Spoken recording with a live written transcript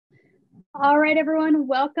All right, everyone,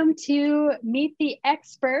 welcome to Meet the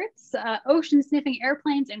Experts, ocean sniffing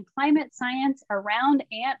airplanes and climate science around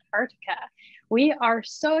Antarctica. We are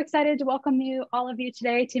so excited to welcome all of you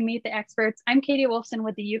today to Meet the Experts. I'm Katie Wolfson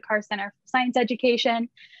with the UCAR Center for Science Education,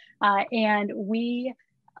 and we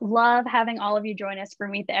love having all of you join us for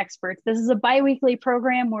Meet the Experts. This is a bi-weekly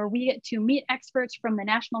program where we get to meet experts from the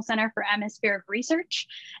National Center for Atmospheric Research,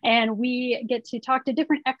 and we get to talk to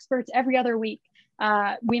different experts every other week.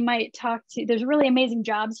 We might talk to, there's really amazing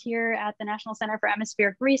jobs here at the National Center for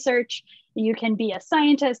Atmospheric Research. You can be a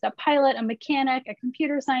scientist, a pilot, a mechanic, a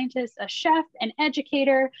computer scientist, a chef, an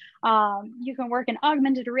educator. You can work in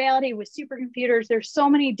augmented reality with supercomputers. There's so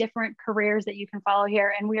many different careers that you can follow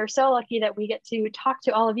here. And we are so lucky that we get to talk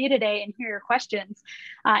to all of you today and hear your questions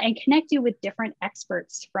and connect you with different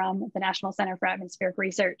experts from the National Center for Atmospheric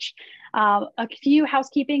Research. A few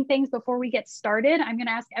housekeeping things before we get started. I'm going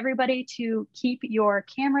to ask everybody to keep your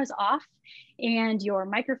cameras off and your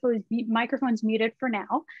microphones muted for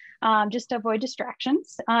now, just to avoid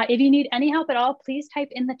distractions. If you need any help at all, please type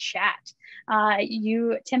in the chat.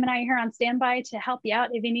 Tim and I are here on standby to help you out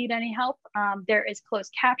if you need any help. There is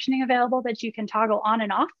closed captioning available that you can toggle on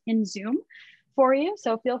and off in Zoom for you.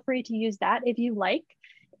 So feel free to use that if you like.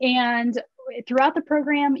 And throughout the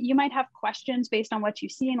program, you might have questions based on what you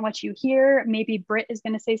see and what you hear. Maybe Britt is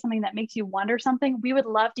going to say something that makes you wonder something. We would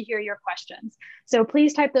love to hear your questions. So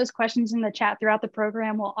please type those questions in the chat throughout the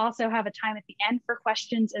program. We'll also have a time at the end for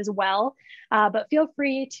questions as well. But feel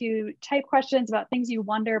free to type questions about things you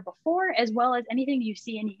wonder before, as well as anything you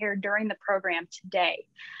see and hear during the program today.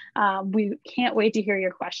 We can't wait to hear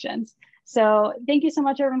your questions. So thank you so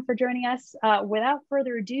much, everyone, for joining us. Without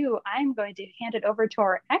further ado, I'm going to hand it over to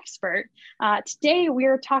our expert. Today, we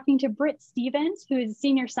are talking to Britt Stephens, who is a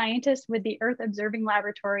senior scientist with the Earth Observing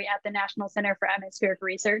Laboratory at the National Center for Atmospheric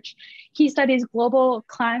Research. He studies the global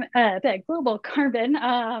carbon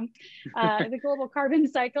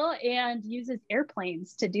cycle and uses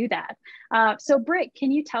airplanes to do that. So Britt,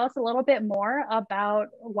 can you tell us a little bit more about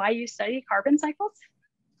why you study carbon cycles?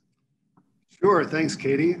 Sure, thanks,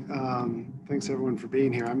 Katie. Thanks everyone for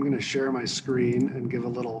being here. I'm going to share my screen and give a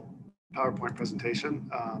little PowerPoint presentation,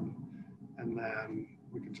 and then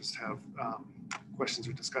we can just have questions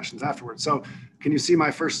or discussions afterwards. So can you see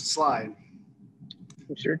my first slide?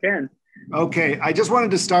 We sure can. Okay, I just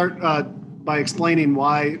wanted to start by explaining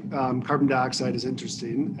why carbon dioxide is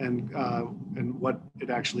interesting and what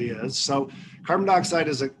it actually is. So carbon dioxide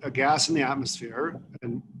is a gas in the atmosphere,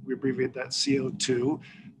 and we abbreviate that CO2.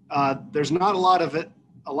 There's not a lot of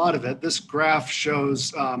it. This graph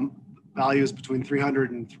shows values between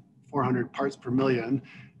 300 and 400 parts per million.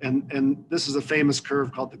 And this is a famous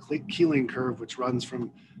curve called the Keeling curve, which runs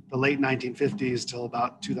from the late 1950s till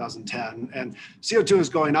about 2010. And CO2 is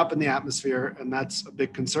going up in the atmosphere, and that's a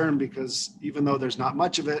big concern because even though there's not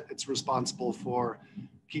much of it, it's responsible for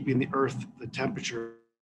keeping the Earth the temperature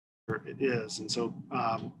it is. And so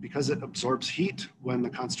because it absorbs heat, when the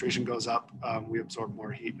concentration goes up, we absorb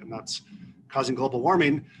more heat, and that's causing global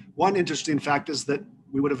warming. One interesting fact is that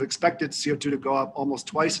we would have expected CO2 to go up almost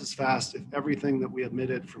twice as fast if everything that we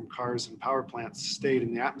emitted from cars and power plants stayed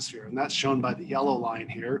in the atmosphere. And that's shown by the yellow line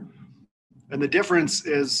here. And the difference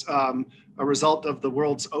is a result of the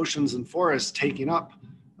world's oceans and forests taking up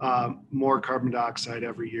more carbon dioxide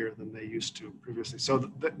every year than they used to previously.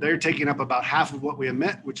 So they're taking up about half of what we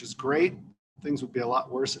emit, which is great. Things would be a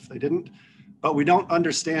lot worse if they didn't. But we don't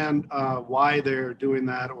understand why they're doing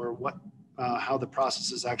that or how the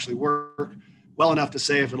processes actually work well enough to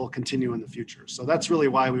say if it'll continue in the future. So that's really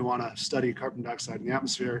why we want to study carbon dioxide in the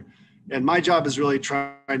atmosphere. And my job is really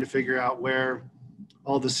trying to figure out where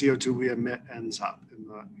all the CO2 we emit ends up,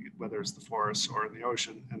 whether it's the forests or in the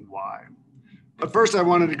ocean, and why. But first, I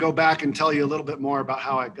wanted to go back and tell you a little bit more about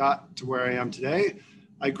how I got to where I am today.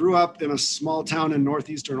 I grew up in a small town in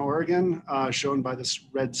northeastern Oregon, shown by this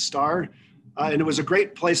red star. And it was a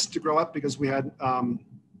great place to grow up because we had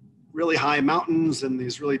really high mountains and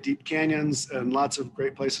these really deep canyons and lots of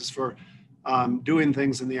great places for doing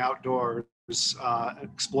things in the outdoors,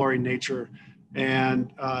 exploring nature.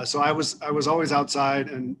 And so I was always outside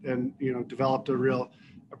and developed a real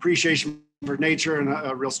appreciation for nature and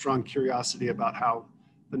a real strong curiosity about how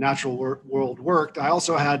the natural world worked. I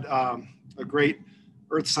also had a great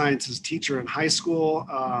earth sciences teacher in high school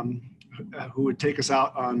who would take us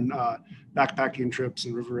out on backpacking trips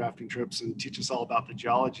and river rafting trips and teach us all about the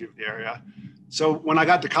geology of the area. So when I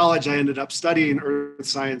got to college, I ended up studying earth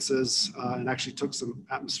sciences and actually took some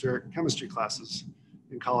atmospheric chemistry classes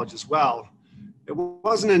in college as well. It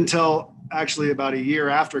wasn't until actually about a year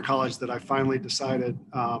after college that I finally decided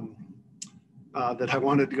that I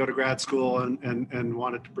wanted to go to grad school and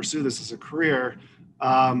wanted to pursue this as a career.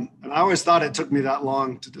 And I always thought it took me that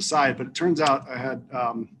long to decide, but it turns out I had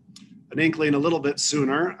an inkling a little bit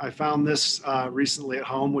sooner. I found this recently at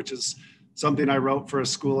home, which is something I wrote for a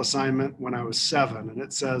school assignment when I was 7. And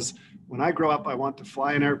it says, when I grow up, I want to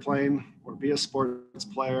fly an airplane or be a sports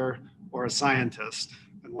player or a scientist.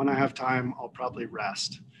 And when I have time, I'll probably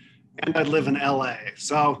rest. And I live in LA.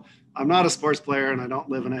 So I'm not a sports player and I don't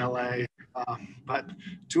live in LA, but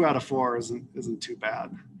 2 out of 4 isn't too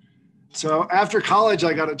bad. So after college,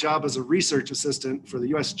 I got a job as a research assistant for the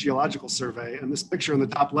U.S. Geological Survey. And this picture on the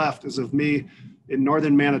top left is of me in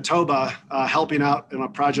northern Manitoba helping out in a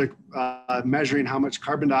project measuring how much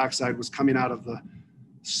carbon dioxide was coming out of the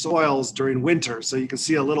soils during winter. So you can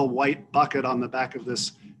see a little white bucket on the back of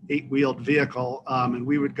this 8-wheeled vehicle. And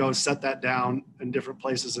we would go set that down in different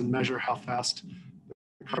places and measure how fast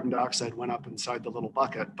the carbon dioxide went up inside the little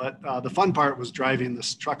bucket. But the fun part was driving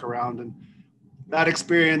this truck around, and that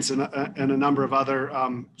experience and a number of other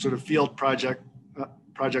sort of field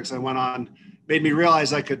projects I went on made me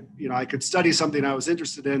realize I could study something I was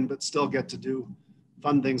interested in, but still get to do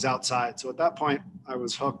fun things outside. So at that point, I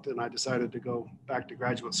was hooked, and I decided to go back to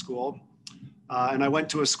graduate school. And I went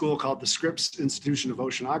to a school called the Scripps Institution of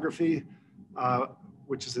Oceanography,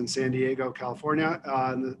 which is in San Diego, California.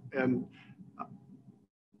 And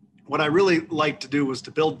what I really liked to do was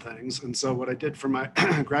to build things. And so what I did for my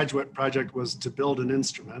graduate project was to build an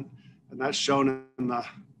instrument. And that's shown in the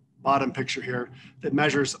bottom picture here that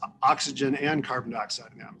measures oxygen and carbon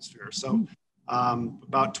dioxide in the atmosphere. So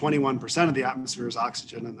about 21% of the atmosphere is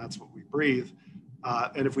oxygen, and that's what we breathe.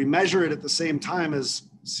 And if we measure it at the same time as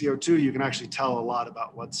CO2, you can actually tell a lot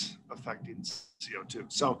about what's affecting CO2.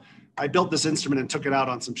 So I built this instrument and took it out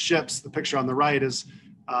on some ships. The picture on the right is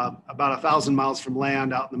about 1,000 miles from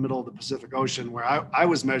land out in the middle of the Pacific Ocean, where I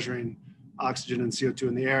was measuring oxygen and CO2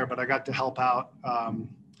 in the air, but I got to help out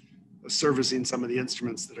servicing some of the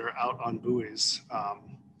instruments that are out on buoys.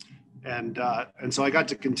 And so I got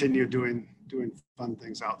to continue doing fun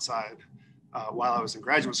things outside while I was in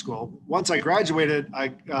graduate school. Once I graduated,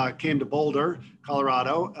 I came to Boulder,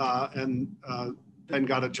 Colorado, and then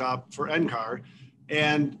got a job for NCAR.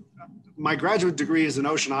 And my graduate degree is in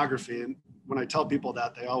oceanography. And when I tell people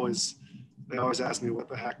that, they always ask me what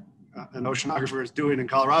the heck an oceanographer is doing in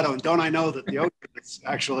Colorado. And don't I know that the ocean is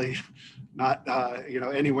actually not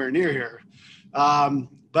anywhere near here.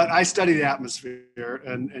 But I study the atmosphere,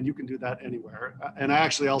 and you can do that anywhere. And I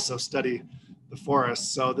actually also study the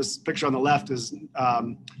forests. So this picture on the left is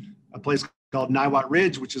a place called Niwot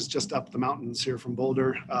Ridge, which is just up the mountains here from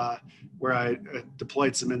Boulder, where I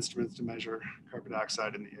deployed some instruments to measure carbon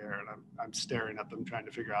dioxide in the air. And I'm staring at them, trying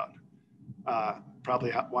to figure out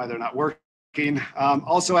probably why they're not working.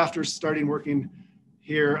 Also, after starting working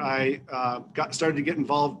here, I started to get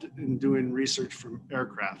involved in doing research from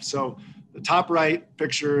aircraft. So the top right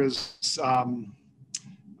picture is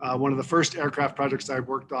one of the first aircraft projects I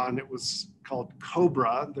worked on. It was called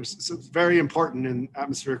COBRA. It's very important in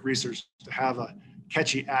atmospheric research to have a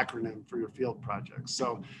catchy acronym for your field projects.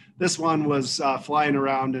 So this one was flying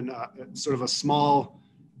around in sort of a small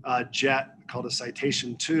jet called a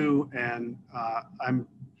Citation II, and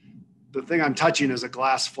the thing I'm touching is a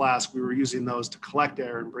glass flask. We were using those to collect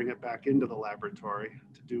air and bring it back into the laboratory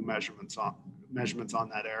to do measurements on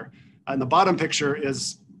that air. And the bottom picture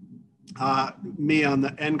is me on the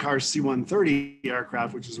NCAR C-130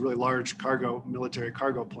 aircraft, which is a really large military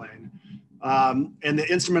cargo plane. And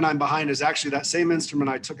the instrument I'm behind is actually that same instrument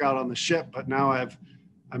I took out on the ship, but now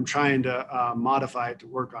I'm trying to modify it to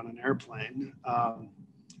work on an airplane.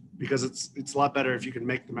 Because it's a lot better if you can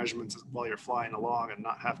make the measurements while you're flying along and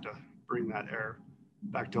not have to bring that air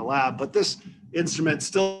back to a lab. But this instrument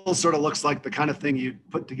still sort of looks like the kind of thing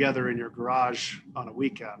you'd put together in your garage on a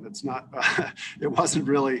weekend. It's not, it wasn't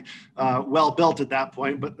really well built at that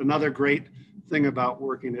point. But another great thing about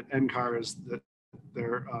working at NCAR is that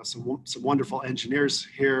there are some wonderful engineers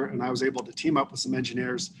here, and I was able to team up with some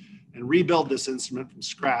engineers and rebuild this instrument from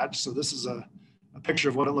scratch. So this is a picture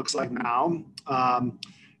of what it looks like now.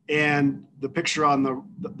 And the picture on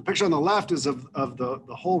the left is of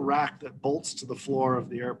the whole rack that bolts to the floor of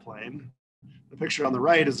the airplane. The picture on the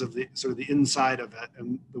right is of the sort of the inside of it.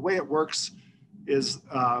 And the way it works is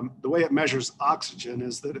the way it measures oxygen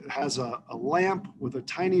is that it has a lamp with a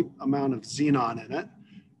tiny amount of xenon in it.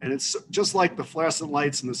 And it's just like the fluorescent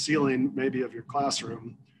lights in the ceiling, maybe of your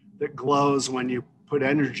classroom, that glows when you put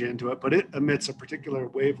energy into it, but it emits a particular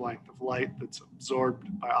wavelength of light that's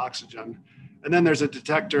absorbed by oxygen. And then there's a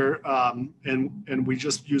detector, and we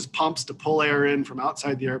just use pumps to pull air in from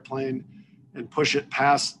outside the airplane and push it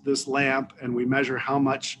past this lamp, and we measure how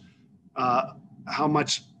much how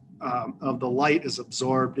much of the light is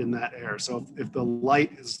absorbed in that air. So if the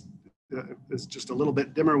light is just a little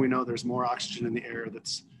bit dimmer, we know there's more oxygen in the air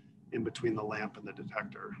that's in between the lamp and the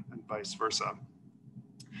detector, and vice versa.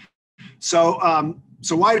 So,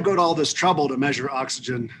 so why go to all this trouble to measure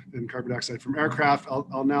oxygen and carbon dioxide from aircraft?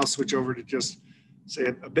 I'll now switch over to just say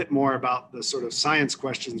a bit more about the sort of science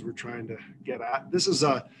questions we're trying to get at. This is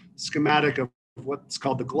a schematic of what's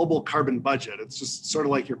called the global carbon budget. It's just sort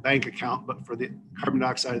of like your bank account, but for the carbon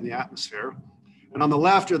dioxide in the atmosphere. And on the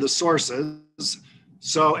left are the sources.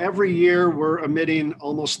 So every year we're emitting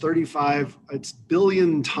almost 35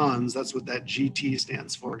 billion tons. That's what that GT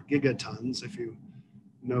stands for, gigatons, if you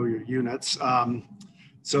know your units.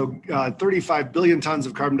 So 35 billion tons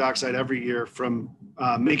of carbon dioxide every year from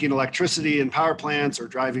making electricity in power plants or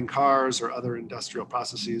driving cars or other industrial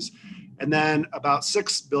processes. And then about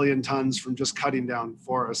 6 billion tons from just cutting down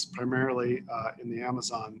forests, primarily in the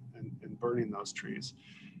Amazon and burning those trees.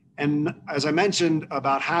 And as I mentioned,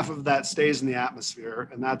 about half of that stays in the atmosphere,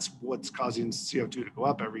 and that's what's causing CO2 to go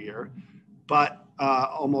up every year. But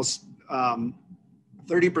almost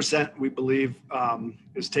 30%, we believe,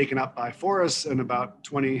 is taken up by forests, and about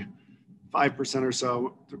 25% or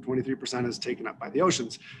so, 23% is taken up by the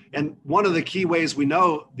oceans. And one of the key ways we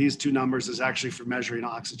know these two numbers is actually for measuring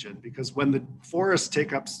oxygen, because when the forests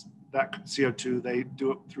take up that CO2, they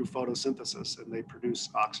do it through photosynthesis, and they produce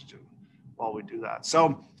oxygen while we do that.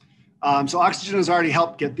 So oxygen has already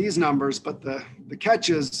helped get these numbers, but the catch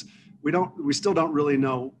is we still don't really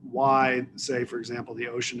know why, say, for example, the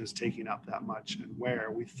ocean is taking up that much and where.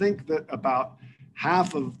 We think that about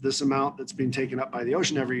half of this amount that's being taken up by the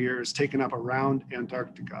ocean every year is taken up around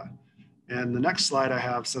Antarctica. And the next slide I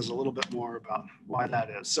have says a little bit more about why that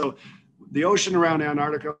is. So the ocean around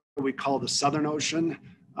Antarctica, we call the Southern Ocean.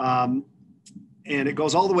 And it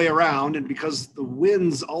goes all the way around. And because the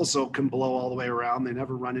winds also can blow all the way around, they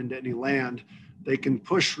never run into any land, they can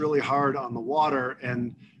push really hard on the water,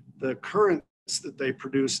 and the currents that they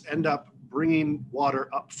produce end up bringing water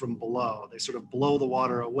up from below. They sort of blow the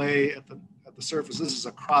water away at the surface. This is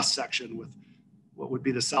a cross section with what would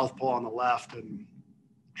be the South Pole on the left and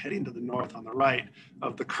heading to the north on the right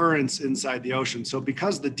of the currents inside the ocean. So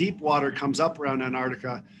because the deep water comes up around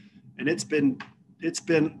Antarctica, and it's been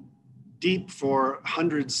deep for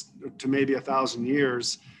hundreds to maybe 1,000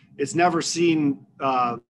 years, it's never seen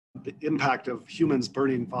the impact of humans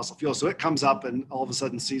burning fossil fuels. So it comes up and all of a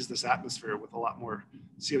sudden sees this atmosphere with a lot more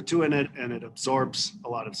CO2 in it, and it absorbs a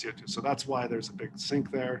lot of CO2. So that's why there's a big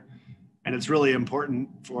sink there. And it's really important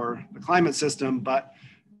for the climate system, but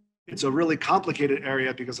it's a really complicated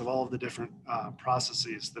area because of all of the different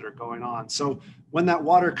processes that are going on. So when that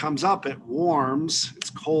water comes up, it warms, it's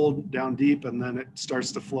cold down deep, and then it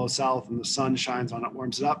starts to flow south and the sun shines on it,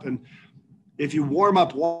 warms it up. And if you warm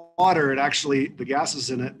up water, it actually, the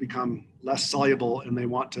gases in it become less soluble and they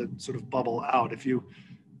want to sort of bubble out. If you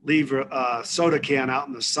leave a soda can out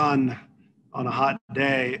in the sun on a hot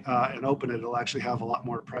day and open it, it'll actually have a lot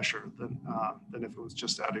more pressure than if it was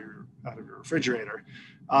just out of your refrigerator.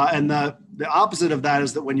 And the opposite of that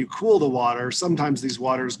is that when you cool the water, sometimes these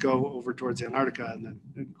waters go over towards Antarctica and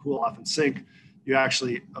then cool off and sink. You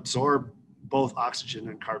actually absorb both oxygen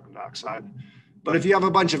and carbon dioxide. But if you have a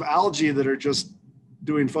bunch of algae that are just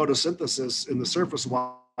doing photosynthesis in the surface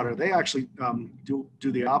water, they actually do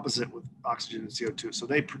the opposite with oxygen and CO2. So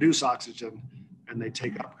they produce oxygen and they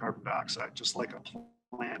take up carbon dioxide, just like a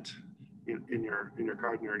plant in your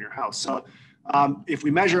garden or in your house. So if we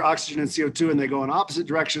measure oxygen and CO2 and they go in opposite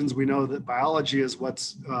directions, we know that biology is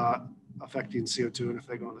what's affecting CO2. And if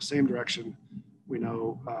they go in the same direction, we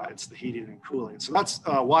know it's the heating and cooling. So that's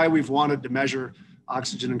why we've wanted to measure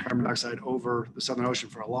oxygen and carbon dioxide over the Southern Ocean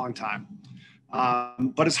for a long time.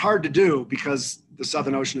 But it's hard to do because the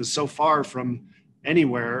Southern Ocean is so far from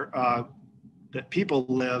anywhere that people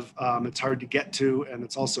live. It's hard to get to, and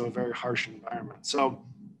it's also a very harsh environment. So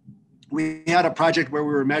we had a project where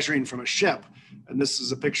we were measuring from a ship, and this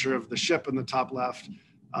is a picture of the ship in the top left.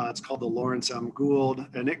 It's called the Lawrence M. Gould,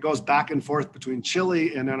 and it goes back and forth between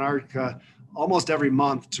Chile and Antarctica almost every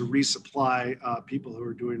month to resupply people who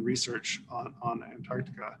are doing research on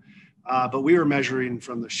Antarctica. But we were measuring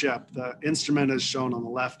from the ship. The instrument is shown on the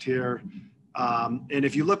left here. And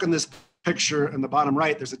if you look in this picture in the bottom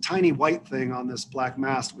right, there's a tiny white thing on this black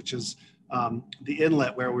mast, which is the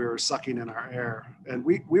inlet where we were sucking in our air. And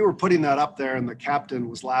we were putting that up there, and the captain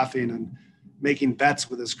was laughing and making bets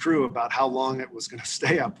with his crew about how long it was going to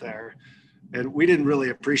stay up there. And we didn't really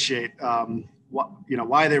appreciate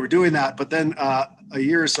why they were doing that. But then a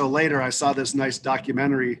year or so later, I saw this nice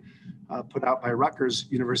documentary put out by Rutgers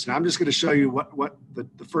University. I'm just going to show you what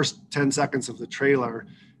the first 10 seconds of the trailer.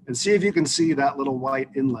 And see if you can see that little white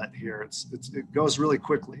inlet here. It goes really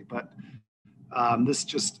quickly, but this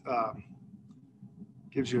just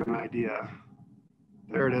gives you an idea.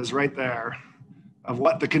 There it is right there of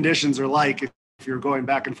what the conditions are like if you're going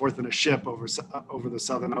back and forth in a ship over the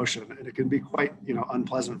Southern Ocean. And it can be quite,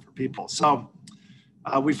 unpleasant for people. So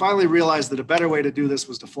we finally realized that a better way to do this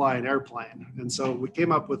was to fly an airplane. And so we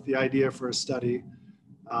came up with the idea for a study,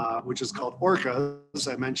 which is called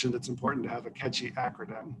ORCAS. I mentioned it's important to have a catchy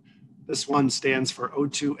acronym. This one stands for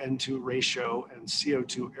O2-N2 ratio and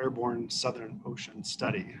CO2 airborne Southern Ocean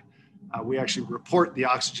study. We actually report the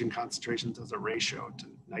oxygen concentrations as a ratio to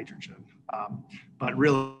nitrogen, but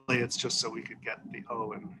really it's just so we could get the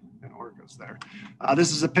O in ORCAS there.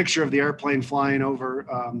 This is a picture of the airplane flying over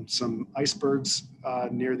some icebergs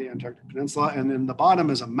near the Antarctic Peninsula, and in the bottom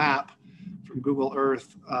is a map from Google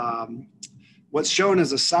Earth. What's shown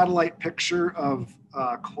is a satellite picture of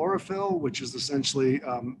chlorophyll, which is essentially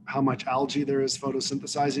how much algae there is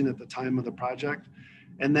photosynthesizing at the time of the project.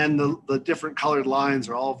 And then the different colored lines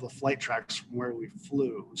are all of the flight tracks from where we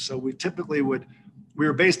flew. So we typically we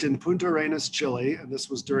were based in Punta Arenas, Chile, and this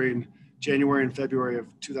was during January and February of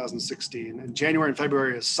 2016. And January and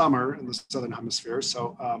February is summer in the Southern Hemisphere.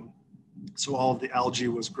 So, so all of the algae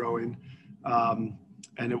was growing and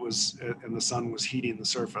the sun was heating the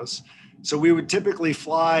surface. So we would typically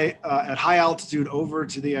fly at high altitude over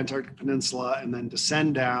to the Antarctic Peninsula and then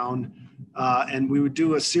descend down. And we would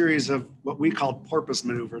do a series of what we called porpoise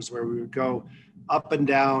maneuvers, where we would go up and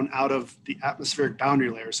down out of the atmospheric boundary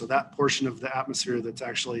layer. So that portion of the atmosphere that's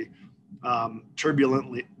actually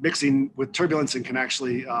turbulently mixing with turbulence and can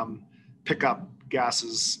actually pick up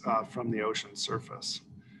gases from the ocean surface.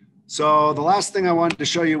 So the last thing I wanted to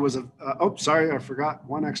show you was I forgot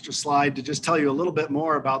one extra slide to just tell you a little bit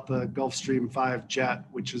more about the Gulfstream V jet,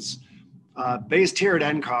 which is based here at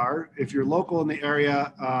NCAR. If you're local in the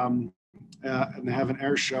area and they have an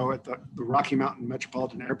air show at the Rocky Mountain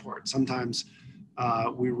Metropolitan Airport, sometimes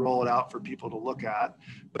we roll it out for people to look at.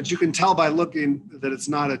 But you can tell by looking that it's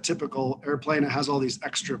not a typical airplane. It has all these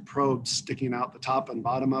extra probes sticking out the top and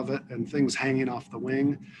bottom of it and things hanging off the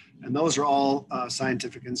wing. And those are all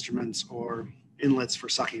scientific instruments or inlets for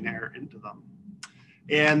sucking air into them.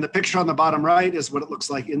 And the picture on the bottom right is what it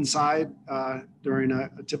looks like inside during a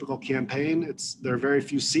typical campaign. There are very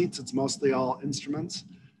few seats. It's mostly all instruments.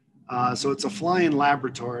 So it's a flying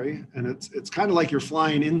laboratory, and it's kind of like you're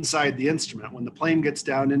flying inside the instrument. When the plane gets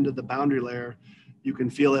down into the boundary layer, you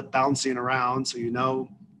can feel it bouncing around, so you know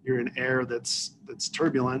you're in air that's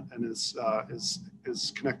turbulent and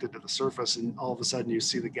is connected to the surface, and all of a sudden you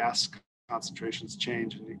see the gas concentrations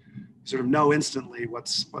change, and you sort of know instantly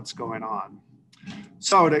what's going on.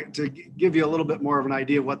 So to give you a little bit more of an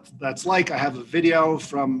idea of what that's like, I have a video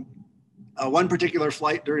from one particular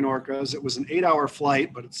flight during ORCAS. It was an 8-hour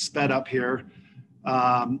flight, but it's sped up here.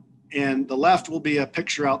 And the left will be a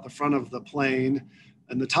picture out the front of the plane.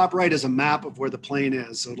 And the top right is a map of where the plane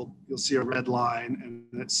is. So you'll see a red line,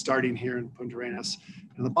 and it's starting here in Punta Arenas.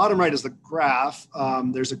 And the bottom right is the graph.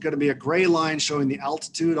 There's going to be a gray line showing the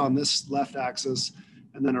altitude on this left axis,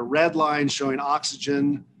 and then a red line showing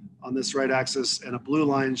oxygen on this right axis, and a blue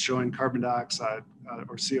line showing carbon dioxide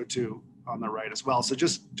or CO2 on the right as well. So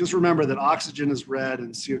just remember that oxygen is red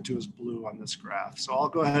and CO2 is blue on this graph. So I'll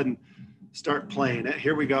go ahead and start playing it.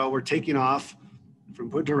 Here we go. We're taking off from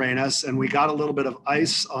Punta Arenas, and we got a little bit of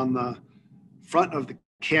ice on the front of the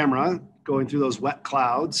camera going through those wet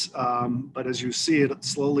clouds. But as you see, it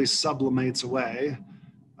slowly sublimates away,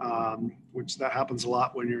 which that happens a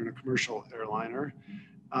lot when you're in a commercial airliner.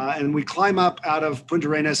 And we climb up out of Punta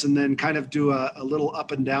Arenas and then kind of do a little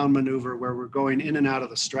up and down maneuver where we're going in and out of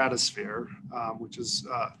the stratosphere, which is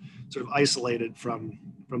sort of isolated from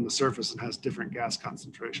the surface and has different gas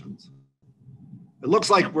concentrations. It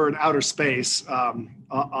looks like we're in outer space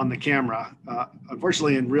on the camera.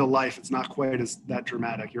 Unfortunately, in real life, it's not quite that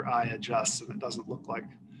dramatic. Your eye adjusts and it doesn't look like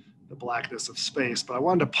the blackness of space. But I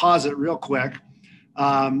wanted to pause it real quick.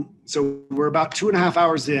 So we're about 2.5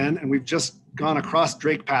 hours in, and we've just gone across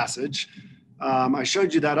Drake Passage. I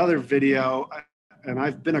showed you that other video, and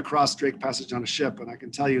I've been across Drake Passage on a ship, and I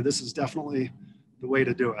can tell you this is definitely the way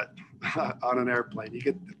to do it on an airplane.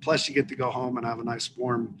 Plus you get to go home and have a nice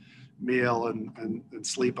warm meal and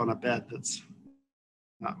sleep on a bed that's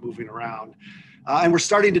not moving around. And we're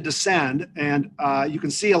starting to descend, and you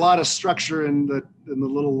can see a lot of structure in the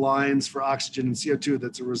little lines for oxygen and CO2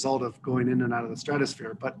 that's a result of going in and out of the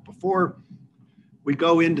stratosphere. But before we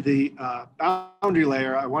go into the boundary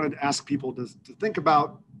layer, I wanted to ask people to think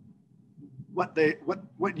about what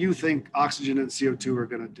you think oxygen and CO2 are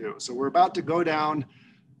going to do. So we're about to go down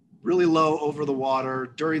really low over the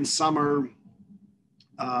water. During summer,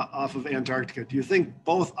 off of Antarctica. Do you think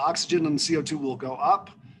both oxygen and CO2 will go up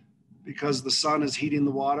because the sun is heating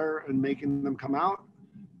the water and making them come out?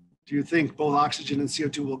 Do you think both oxygen and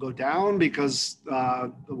CO2 will go down because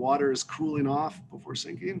the water is cooling off before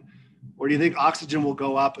sinking? Or do you think oxygen will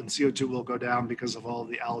go up and CO2 will go down because of all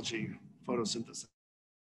the algae photosynthesizing?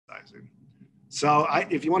 So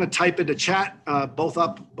if you want to type into chat, both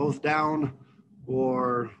up, both down,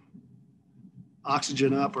 or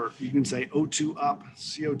oxygen up, or you can say O2 up,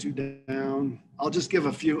 CO2 down. I'll just give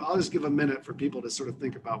a minute for people to sort of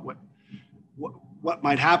think about what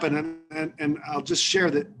might happen. And I'll just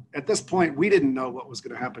share that at this point, we didn't know what was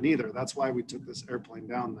going to happen either. That's why we took this airplane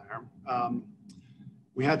down there.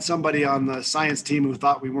 We had somebody on the science team who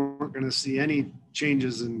thought we weren't going to see any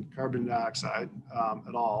changes in carbon dioxide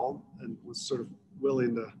at all, and was sort of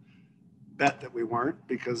willing to bet that we weren't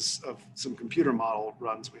because of some computer model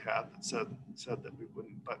runs we had that said that we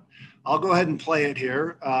wouldn't. But I'll go ahead and play it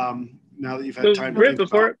here now that you've had time to think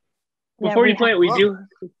about. Before you play it,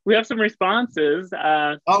 we have some responses.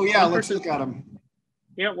 Oh yeah, let's look at them.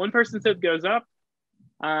 Yeah, one person said goes up.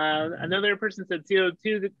 Another person said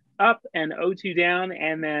CO2 up and O2 down,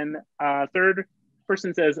 and then third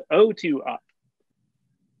person says O2 up.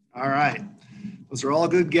 All right, those are all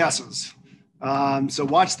good guesses. So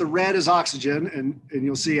watch the red is oxygen, and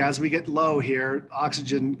you'll see as we get low here,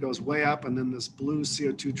 oxygen goes way up, and then this blue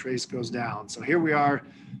CO2 trace goes down. So here we are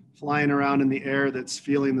flying around in the air that's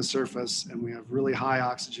feeling the surface, and we have really high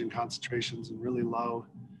oxygen concentrations and really low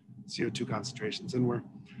CO2 concentrations. And we're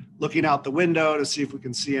looking out the window to see if we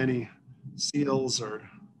can see any seals or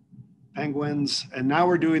penguins. And now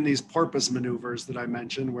we're doing these porpoise maneuvers that I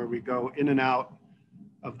mentioned, where we go in and out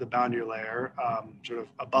of the boundary layer, sort of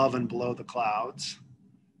above and below the clouds.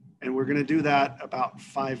 And we're going to do that about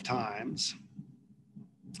 5 times.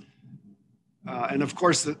 And of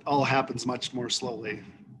course, it all happens much more slowly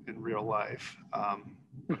in real life.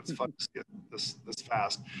 It's fun to see it this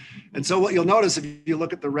fast. And so what you'll notice if you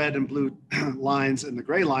look at the red and blue lines and the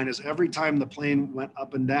gray line is every time the plane went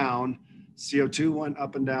up and down, CO2 went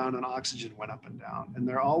up and down and oxygen went up and down. And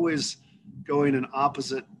they're always going in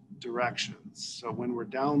opposite directions. So when we're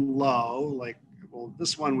down low, like, well,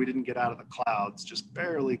 this one we didn't get out of the clouds, just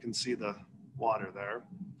barely can see the water there.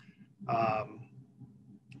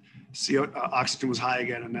 Oxygen was high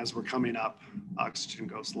again, and as we're coming up, oxygen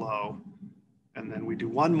goes low. And then we do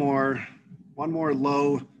one more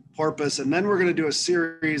low porpoise, and then we're going to do a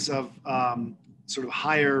series of sort of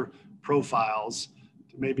higher profiles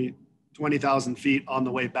to maybe 20,000 feet on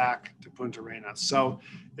the way back to Punta Arenas. So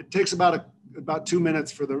it takes about 2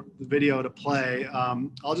 minutes for the video to play.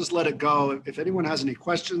 I'll just let it go. If anyone has any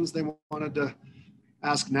questions they wanted to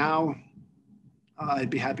ask now, I'd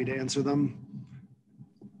be happy to answer them.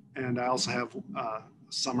 And I also have a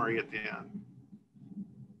summary at the end.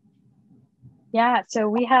 Yeah, so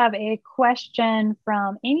we have a question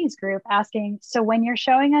from Amy's group asking, so when you're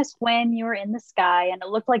showing us when you were in the sky and it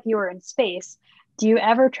looked like you were in space, do you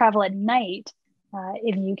ever travel at night?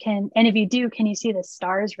 If you can, and if you do, can you see the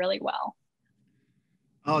stars really well?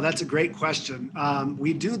 Oh, that's a great question.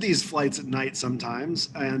 We do these flights at night sometimes,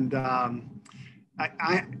 and I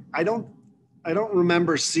don't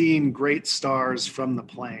remember seeing great stars from the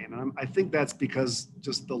plane. I think that's because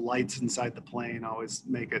just the lights inside the plane always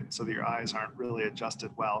make it so that your eyes aren't really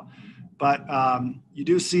adjusted well. But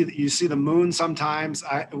you see the moon sometimes.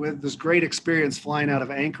 With this great experience flying out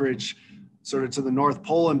of Anchorage, sort of to the North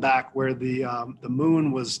Pole and back, where the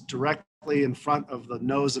moon was directly in front of the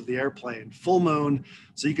nose of the airplane, full moon.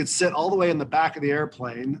 So you could sit all the way in the back of the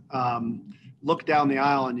airplane, look down the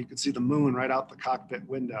aisle, and you could see the moon right out the cockpit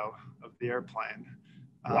window of the airplane.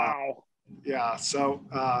 Wow. Yeah. So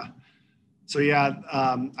yeah,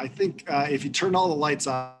 I think if you turn all the lights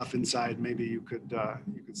off inside, maybe you could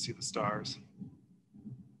see the stars.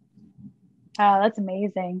 That's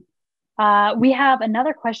amazing. We have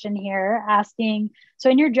another question here asking, so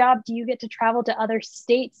in your job, do you get to travel to other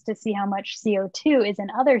states to see how much CO2 is in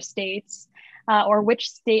other states, or which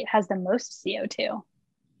state has the most CO2?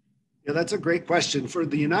 Yeah, that's a great question. For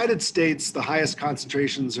the United States, the highest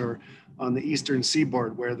concentrations are on the eastern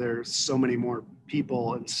seaboard, where there's so many more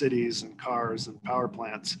people and cities and cars and power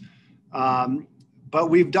plants. But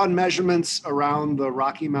we've done measurements around the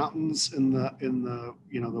Rocky Mountains in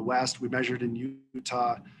the West. We measured in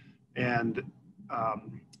Utah and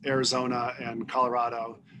Arizona and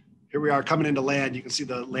Colorado. Here we are coming into land. You can see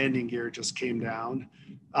the landing gear just came down.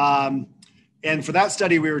 And for that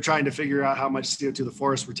study, we were trying to figure out how much CO2 the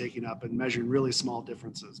forests were taking up and measuring really small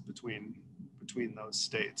differences between those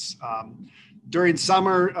states. During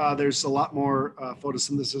summer, there's a lot more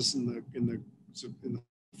photosynthesis in the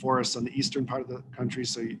forests on the eastern part of the country.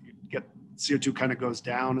 So you get CO2 kind of goes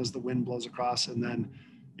down as the wind blows across. And then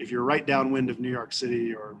if you're right downwind of New York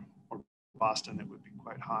City or Boston, it would be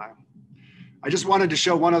quite high. I just wanted to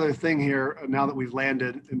show one other thing here now that we've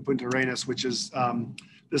landed in Punta Arenas, which is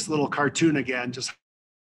this little cartoon again, just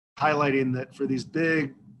highlighting that for these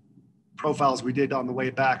big profiles we did on the way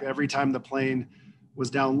back, every time the plane was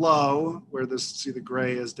down low, where see the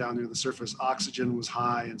gray is down near the surface, oxygen was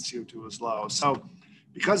high and CO2 was low. So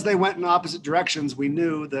because they went in opposite directions, we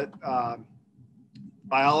knew that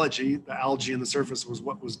biology, the algae in the surface, was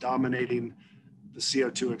what was dominating the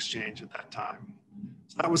CO2 exchange at that time.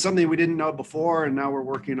 So that was something we didn't know before, and now we're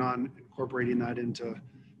working on incorporating that into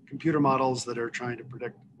computer models that are trying to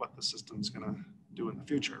predict what the system's going to do in the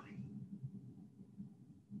future.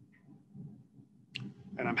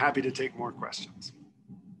 And I'm happy to take more questions.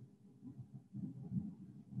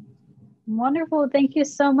 Wonderful. Thank you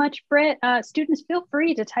so much, Britt. Students, feel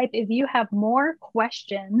free to type if you have more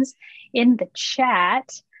questions in the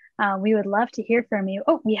chat. We would love to hear from you.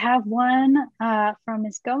 Oh, we have one from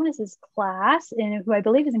Ms. Gomez's class, who I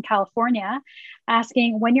believe is in California,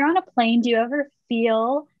 asking, when you're on a plane, do you ever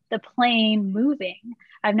feel the plane moving?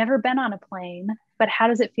 I've never been on a plane, but how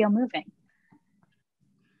does it feel moving?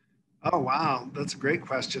 Oh, wow. That's a great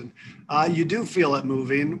question. You do feel it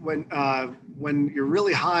moving. When you're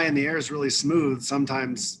really high and the air is really smooth,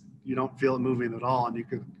 sometimes you don't feel it moving at all, and you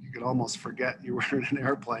could almost forget you were in an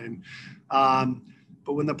airplane.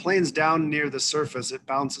 But when the plane's down near the surface, it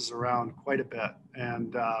bounces around quite a bit.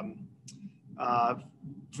 And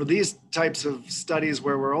for these types of studies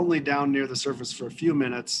where we're only down near the surface for a few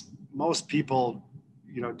minutes, most people,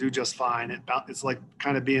 do just fine. It's like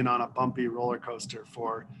kind of being on a bumpy roller coaster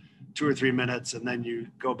for 2 or 3 minutes, and then you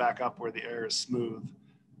go back up where the air is smooth.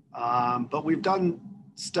 But we've done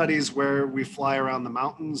studies where we fly around the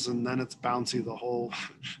mountains and then it's bouncy the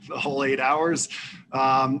whole 8 hours.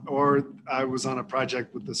 Or I was on a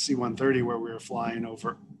project with the C-130 where we were flying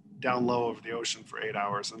down low over the ocean for 8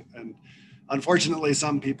 hours. And unfortunately,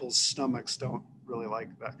 some people's stomachs don't really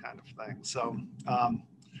like that kind of thing. So,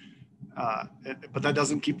 but that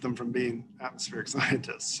doesn't keep them from being atmospheric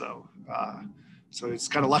scientists. So it's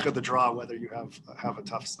kind of luck of the draw whether you have a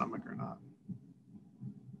tough stomach or not.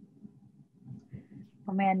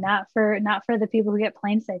 Oh man, not for the people who get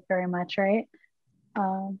plane sick very much, right?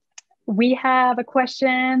 We have a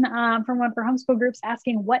question from one of our homeschool groups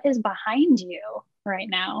asking, what is behind you right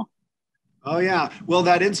now? Oh yeah, well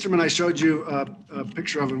that instrument I showed you a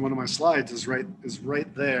picture of in one of my slides is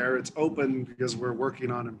right there. It's open because we're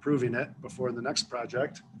working on improving it before the next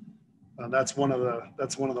project. That's one of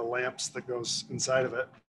the lamps that goes inside of it.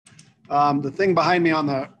 The thing behind me on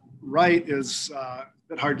the right is a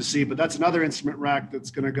bit hard to see, but that's another instrument rack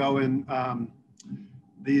that's going to go in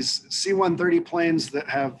these C-130 planes that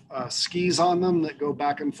have skis on them that go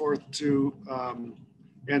back and forth to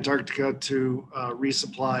Antarctica to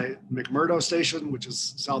resupply McMurdo Station, which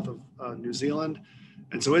is south of New Zealand.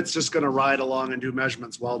 And so it's just going to ride along and do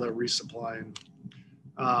measurements while they're resupplying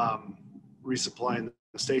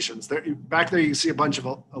the stations. Back there, you can see a bunch of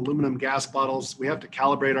aluminum gas bottles. We have to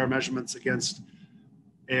calibrate our measurements against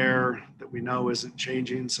air that we know isn't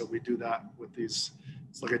changing. So we do that with these,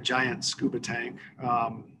 it's like a giant scuba tank.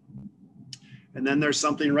 And then there's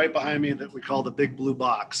something right behind me that we call the big blue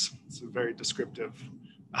box. It's a very descriptive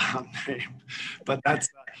name, but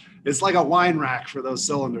it's like a wine rack for those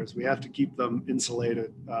cylinders. We have to keep them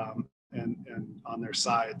insulated and on their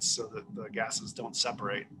sides so that the gases don't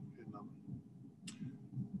separate in them.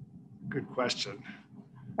 Good question.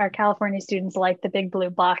 Our California students like the big blue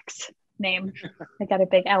box name. I got a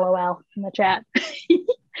big LOL in the chat.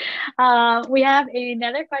 We have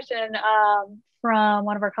another question from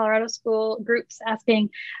one of our Colorado school groups asking,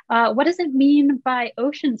 what does it mean by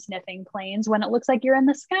ocean sniffing planes when it looks like you're in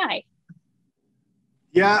the sky?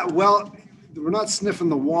 Yeah, well, we're not sniffing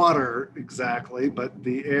the water exactly, but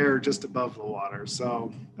the air just above the water.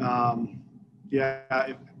 So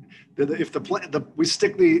yeah, if we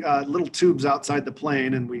stick the little tubes outside the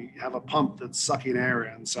plane and we have a pump that's sucking air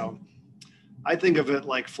in. So I think of it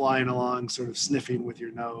like flying along, sort of sniffing with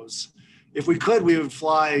your nose. If we could, we would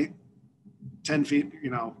fly 10 feet,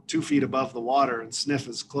 2 feet above the water and sniff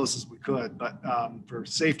as close as we could. But for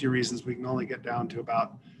safety reasons, we can only get down to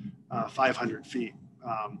about 500 feet.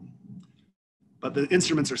 But the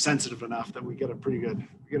instruments are sensitive enough that we get a pretty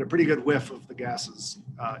good whiff of the gases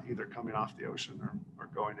either coming off the ocean or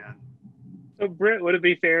going in. So Britt, would it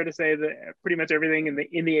be fair to say that pretty much everything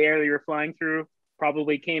in the air that you're flying through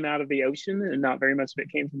probably came out of the ocean and not very much of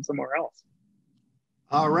it came from somewhere else?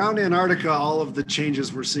 Around Antarctica, all of the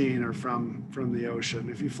changes we're seeing are from the ocean.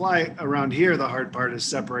 If you fly around here, the hard part is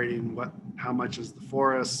separating how much is the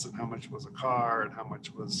forests and how much was a car and how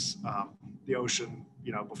much was the ocean,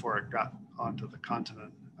 before it got onto the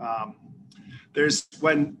continent.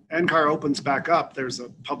 When NCAR opens back up, there's a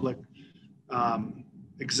public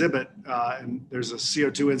exhibit, and there's a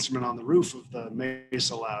CO2 instrument on the roof of the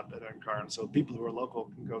Mesa lab at NCAR. And so people who are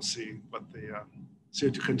local can go see what the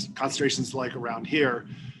CO2 concentrations like around here.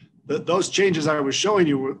 Those changes I was showing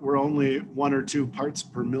you were only 1 or 2 parts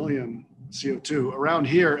per million CO2. Around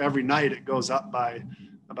here, every night it goes up by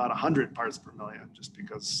about 100 parts per million, just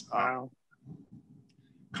because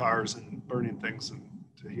cars and burning things and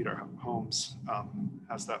to heat our homes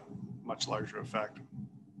has that much larger effect.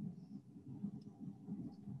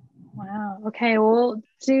 Wow. Okay. We'll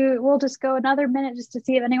just go another minute just to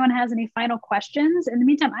see if anyone has any final questions. In the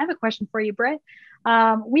meantime, I have a question for you, Britt.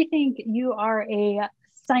 We think you are a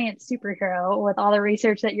science superhero with all the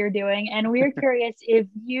research that you're doing, and we're curious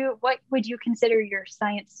what would you consider your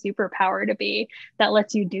science superpower to be that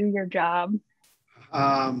lets you do your job?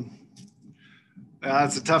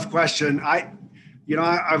 That's a tough question.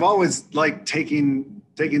 I've always liked taking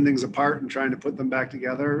things apart and trying to put them back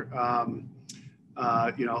together.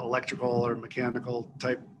 Electrical or mechanical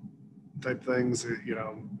type things.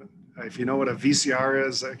 If you know what a VCR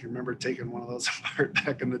is, I can remember taking one of those apart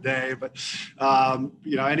back in the day. But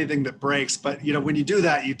anything that breaks. But when you do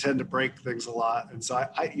that, you tend to break things a lot. And so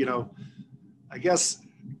I guess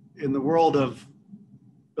in the world of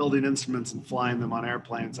building instruments and flying them on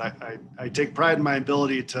airplanes, I take pride in my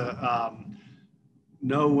ability to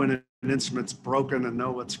know when an instrument's broken and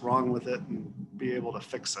know what's wrong with it and be able to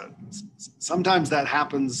fix it. Sometimes that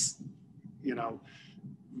happens,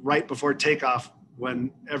 right before takeoff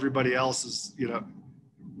when everybody else is,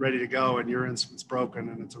 ready to go and your instrument's broken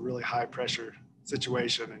and it's a really high pressure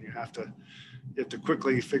situation and you have to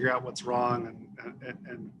quickly figure out what's wrong and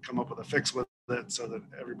come up with a fix with it so that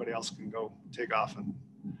everybody else can go take off and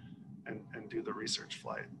do the research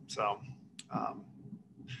flight. So, I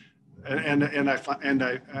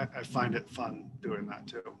find it fun doing that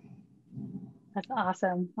too. That's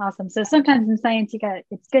awesome. Awesome. So sometimes in science,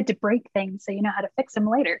 it's good to break things so you know how to fix them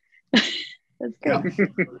later. That's good.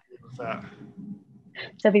 Yeah.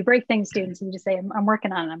 So if you break things, students, you just say, I'm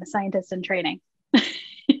working on it. I'm a scientist in training.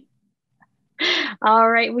 All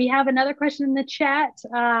right. We have another question in the chat.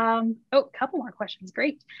 A couple more questions.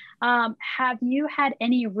 Great. Have you had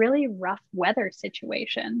any really rough weather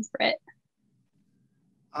situations, Britt?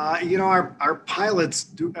 Our pilots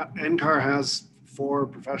do. NCAR has 4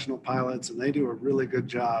 professional pilots, and they do a really good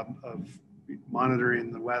job of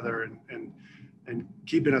monitoring the weather and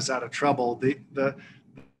keeping us out of trouble. The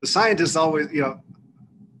scientists always,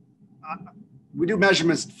 we do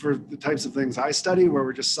measurements for the types of things I study where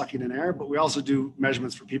we're just sucking in air, but we also do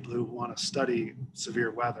measurements for people who want to study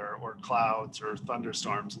severe weather or clouds or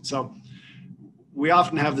thunderstorms. And so we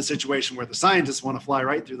often have the situation where the scientists want to fly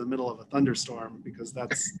right through the middle of a thunderstorm because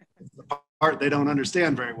that's the part they don't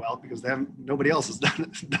understand very well because nobody else has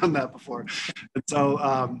done that before. And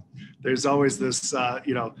so there's always this, a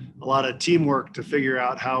lot of teamwork to figure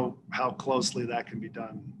out how closely that can be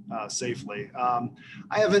done safely.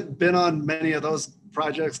 I haven't been on many of those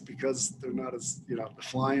projects because they're not as, the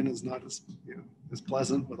flying is not as, as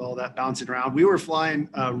pleasant with all that bouncing around. We were flying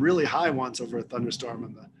really high once over a thunderstorm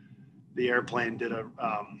and the airplane did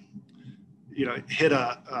hit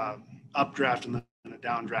a updraft and a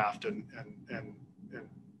downdraft and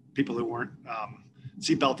people who weren't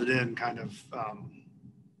seatbelted in kind of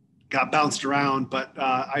got bounced around. But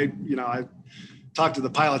I talked to the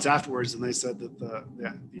pilots afterwards and they said that the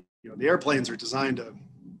airplanes are designed to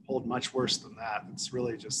hold much worse than that. It's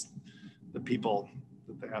really just the people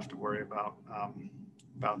that they have to worry about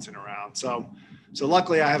bouncing around. So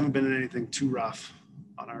luckily I haven't been in anything too rough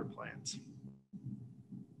on our planes.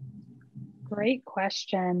 Great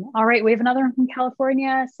question. All right, we have another one from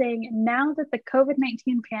California saying, now that the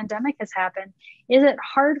COVID-19 pandemic has happened, is it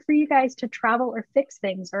hard for you guys to travel or fix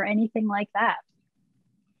things or anything like that?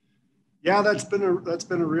 Yeah, that's been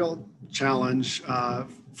a real challenge.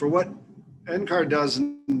 For what NCAR does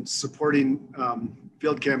in supporting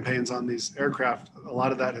field campaigns on these aircraft, a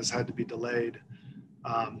lot of that has had to be delayed.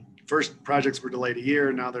 First projects were delayed a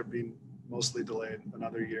year, now they're being mostly delayed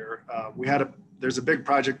another year. There's a big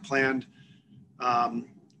project planned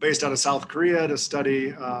based out of South Korea to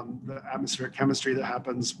study the atmospheric chemistry that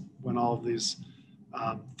happens when all of these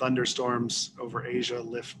thunderstorms over Asia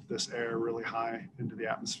lift this air really high into the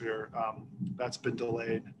atmosphere. That's been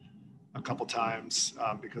delayed a couple times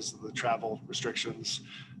because of the travel restrictions.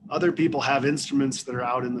 Other people have instruments that are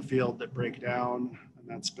out in the field that break down, and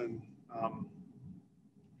that's been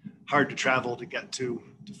hard to travel to get to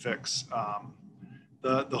fix.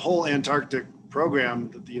 The whole Antarctic program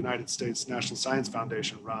that the United States National Science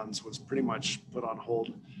Foundation runs was pretty much put on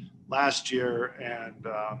hold last year, and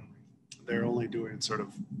they're only doing sort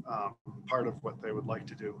of part of what they would like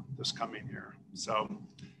to do this coming year. So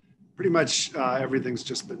pretty much everything's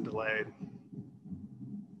just been delayed.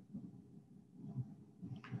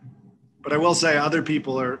 But I will say other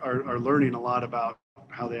people are learning a lot about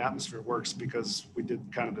how the atmosphere works, because we did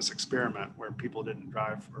kind of this experiment where people didn't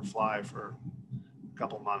drive or fly for a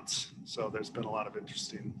couple months. So there's been a lot of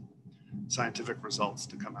interesting scientific results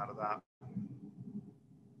to come out of that.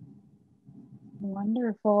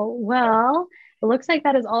 Wonderful. Well, it looks like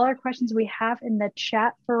that is all our questions we have in the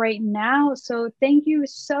chat for right now. So thank you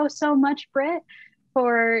so much, Britt,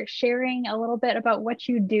 for sharing a little bit about what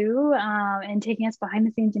you do and taking us behind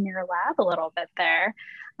the scenes in your lab a little bit there.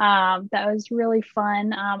 That was really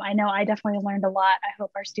fun. I know I definitely learned a lot. I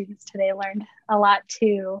hope our students today learned a lot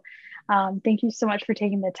too. Thank you so much for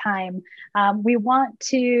taking the time. I want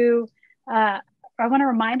to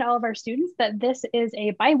remind all of our students that this is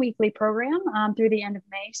a bi-weekly program through the end of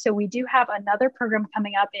May. So we do have another program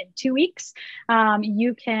coming up in 2 weeks.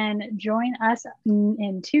 You can join us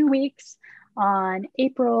in 2 weeks on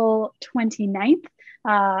April 29th.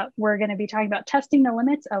 We're going to be talking about testing the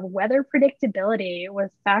limits of weather predictability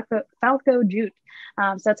with Falco Jute.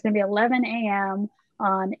 So that's going to be 11 a.m.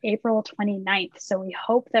 on April 29th. So we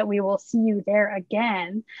hope that we will see you there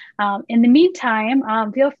again. In the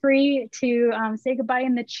meantime, feel free to say goodbye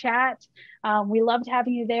in the chat. We loved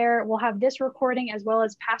having you there. We'll have this recording as well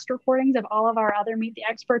as past recordings of all of our other Meet the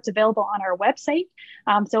Experts available on our website.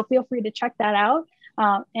 So feel free to check that out.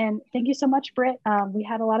 And thank you so much, Britt. We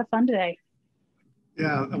had a lot of fun today.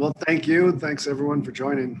 Yeah, well, thank you. Thanks everyone for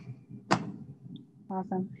joining.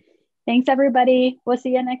 Awesome. Thanks everybody. We'll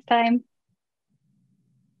see you next time.